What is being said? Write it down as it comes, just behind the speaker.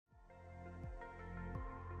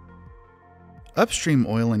Upstream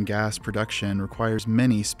oil and gas production requires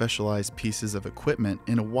many specialized pieces of equipment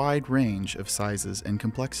in a wide range of sizes and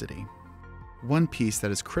complexity. One piece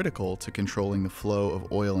that is critical to controlling the flow of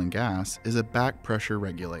oil and gas is a back pressure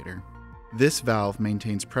regulator. This valve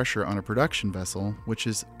maintains pressure on a production vessel, which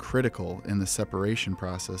is critical in the separation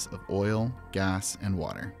process of oil, gas, and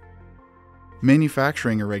water.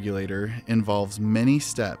 Manufacturing a regulator involves many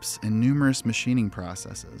steps and numerous machining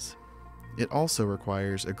processes. It also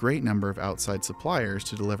requires a great number of outside suppliers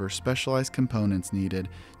to deliver specialized components needed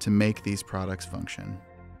to make these products function.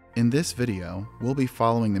 In this video, we'll be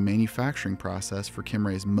following the manufacturing process for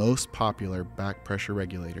Kimray's most popular back pressure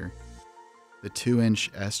regulator, the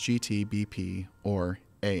 2-inch SGT BP, or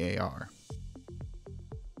AAR.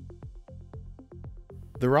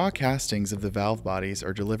 The raw castings of the valve bodies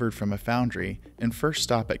are delivered from a foundry and first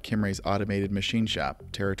stop at Kimray's automated machine shop,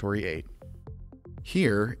 Territory 8.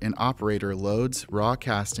 Here, an operator loads raw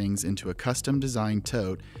castings into a custom-designed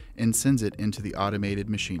tote and sends it into the automated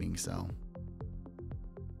machining cell.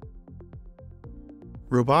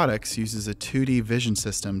 Robotics uses a 2D vision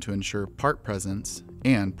system to ensure part presence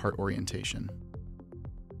and part orientation.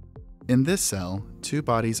 In this cell, two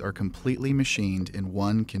bodies are completely machined in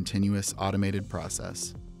one continuous automated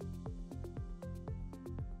process.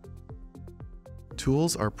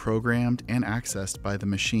 Tools are programmed and accessed by the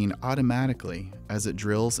machine automatically as it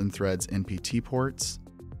drills and threads NPT ports,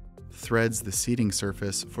 threads the seating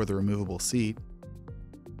surface for the removable seat,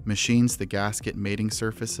 machines the gasket mating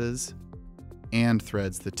surfaces, and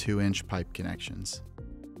threads the 2-inch pipe connections.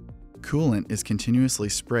 Coolant is continuously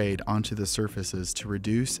sprayed onto the surfaces to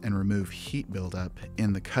reduce and remove heat buildup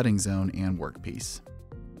in the cutting zone and workpiece.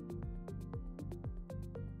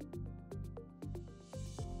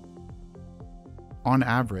 On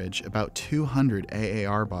average, about 200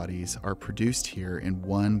 AAR bodies are produced here in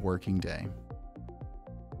one working day.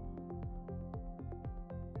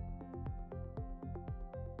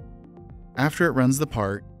 After it runs the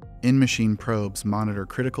part, in-machine probes monitor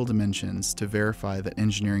critical dimensions to verify that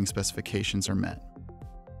engineering specifications are met.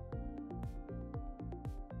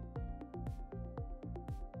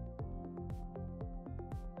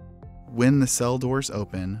 When the cell doors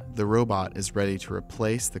open, the robot is ready to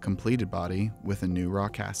replace the completed body with a new raw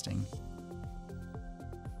casting.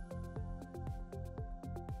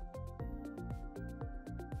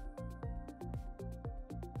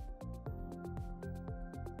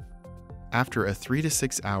 After a 3 to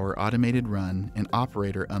 6 hour automated run, an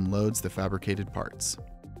operator unloads the fabricated parts.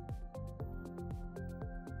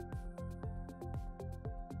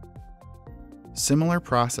 Similar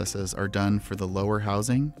processes are done for the lower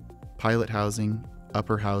housing, pilot housing,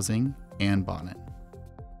 upper housing, and bonnet.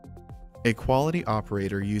 A quality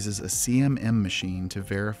operator uses a CMM machine to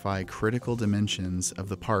verify critical dimensions of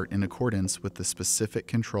the part in accordance with the specific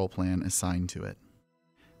control plan assigned to it.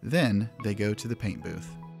 Then they go to the paint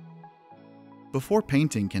booth. Before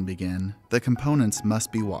painting can begin, the components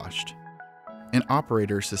must be washed. An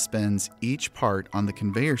operator suspends each part on the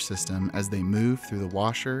conveyor system as they move through the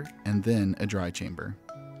washer and then a dry chamber.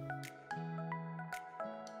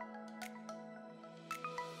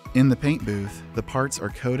 In the paint booth, the parts are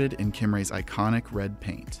coated in Kimray's iconic red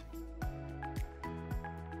paint.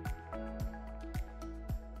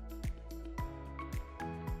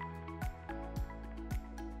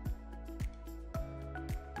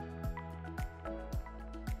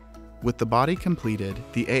 With the body completed,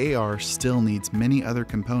 the AAR still needs many other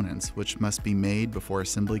components which must be made before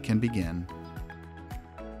assembly can begin.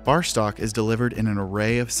 Bar stock is delivered in an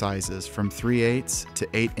array of sizes from 3/8 to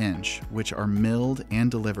 8-inch, which are milled and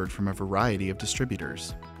delivered from a variety of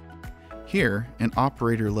distributors. Here, an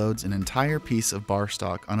operator loads an entire piece of bar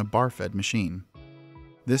stock on a bar-fed machine.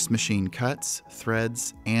 This machine cuts,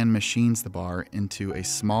 threads, and machines the bar into a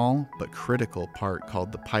small but critical part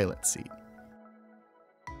called the pilot seat.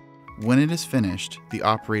 When it is finished, the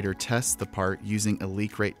operator tests the part using a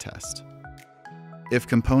leak rate test. If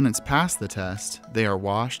components pass the test, they are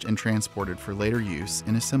washed and transported for later use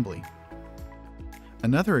in assembly.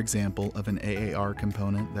 Another example of an AAR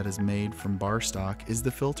component that is made from bar stock is the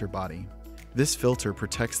filter body. This filter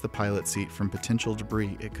protects the pilot seat from potential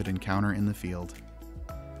debris it could encounter in the field.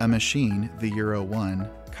 A machine, the Euro 1,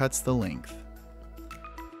 cuts the length.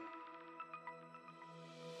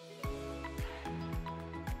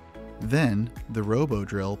 Then, the robo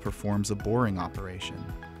drill performs a boring operation.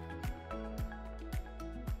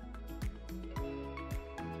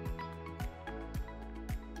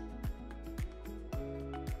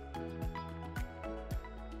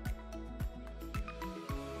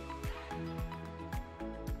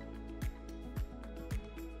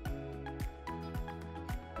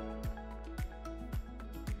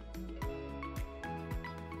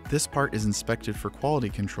 This part is inspected for quality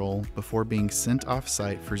control before being sent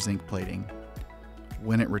off-site for zinc plating.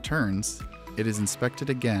 When it returns, it is inspected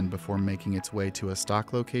again before making its way to a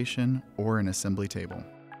stock location or an assembly table.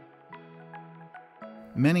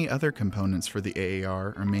 Many other components for the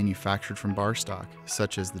AAR are manufactured from bar stock,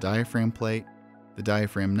 such as the diaphragm plate, the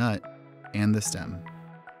diaphragm nut, and the stem.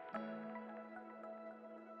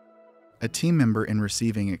 A team member in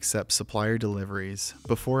receiving accepts supplier deliveries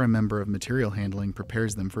before a member of material handling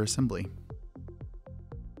prepares them for assembly.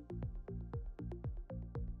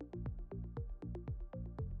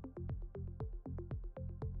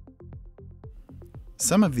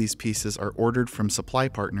 Some of these pieces are ordered from supply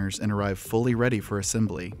partners and arrive fully ready for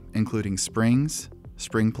assembly, including springs,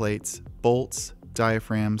 spring plates, bolts,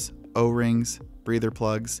 diaphragms, O-rings, breather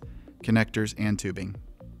plugs, connectors, and tubing.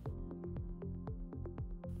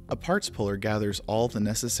 A parts puller gathers all the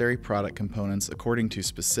necessary product components according to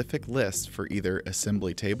specific lists for either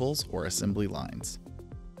assembly tables or assembly lines.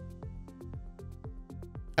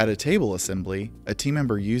 At a table assembly, a team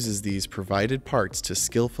member uses these provided parts to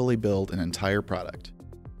skillfully build an entire product.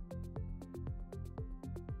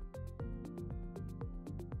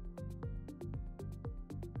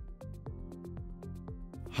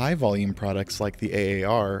 High-volume products like the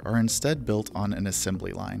AAR are instead built on an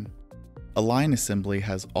assembly line. A line assembly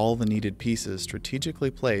has all the needed pieces strategically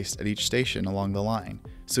placed at each station along the line,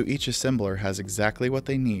 so each assembler has exactly what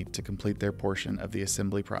they need to complete their portion of the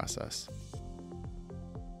assembly process.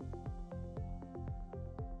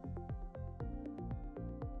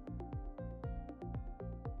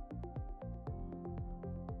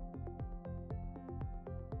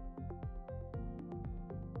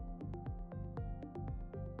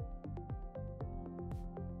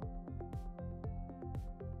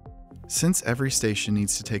 Since every station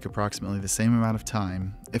needs to take approximately the same amount of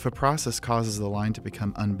time, if a process causes the line to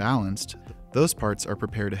become unbalanced, those parts are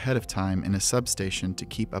prepared ahead of time in a substation to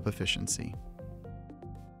keep up efficiency.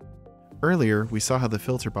 Earlier, we saw how the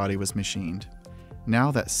filter body was machined.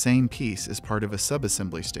 Now that same piece is part of a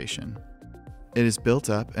subassembly station. It is built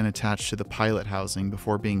up and attached to the pilot housing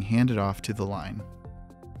before being handed off to the line.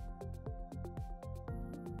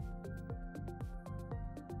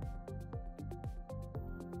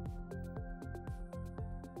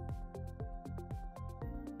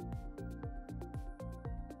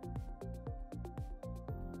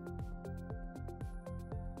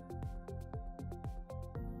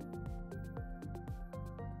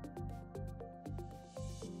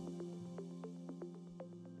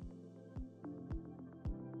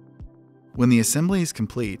 When the assembly is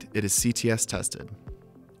complete, it is CTS tested.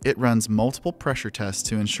 It runs multiple pressure tests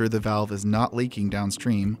to ensure the valve is not leaking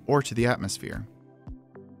downstream or to the atmosphere.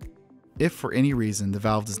 If for any reason the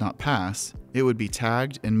valve does not pass, it would be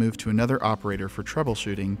tagged and moved to another operator for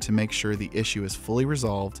troubleshooting to make sure the issue is fully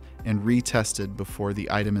resolved and retested before the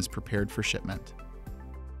item is prepared for shipment.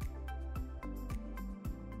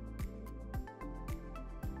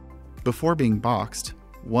 Before being boxed,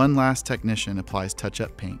 one last technician applies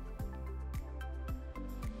touch-up paint.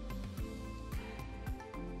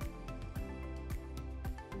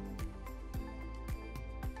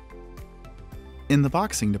 In the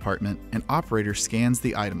boxing department, an operator scans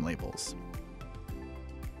the item labels.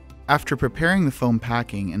 After preparing the foam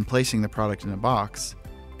packing and placing the product in a box,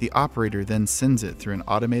 the operator then sends it through an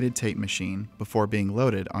automated tape machine before being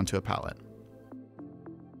loaded onto a pallet.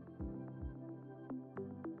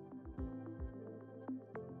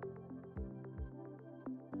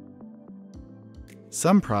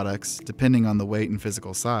 Some products, depending on the weight and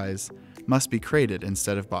physical size, must be crated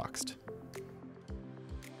instead of boxed.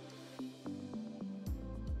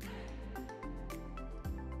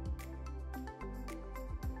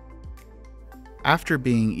 After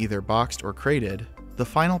being either boxed or crated, the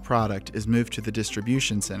final product is moved to the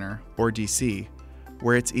distribution center, or DC,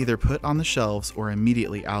 where it's either put on the shelves or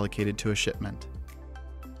immediately allocated to a shipment.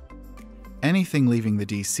 Anything leaving the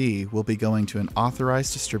DC will be going to an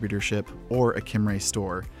authorized distributorship or a Kimray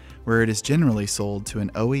store, where it is generally sold to an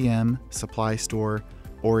OEM, supply store,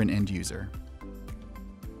 or an end user.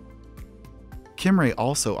 Kimray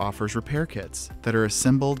also offers repair kits that are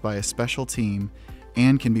assembled by a special team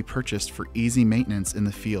and can be purchased for easy maintenance in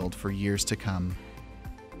the field for years to come.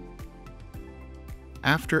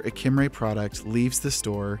 After a Kimray product leaves the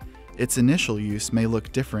store, its initial use may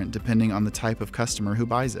look different depending on the type of customer who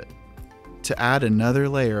buys it. To add another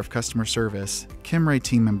layer of customer service, Kimray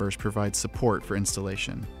team members provide support for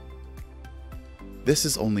installation. This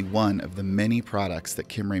is only one of the many products that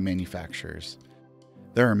Kimray manufactures.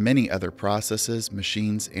 There are many other processes,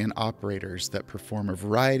 machines, and operators that perform a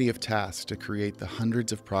variety of tasks to create the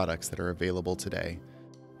hundreds of products that are available today.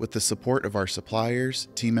 With the support of our suppliers,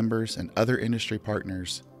 team members, and other industry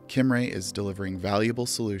partners, Kimray is delivering valuable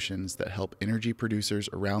solutions that help energy producers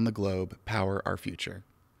around the globe power our future.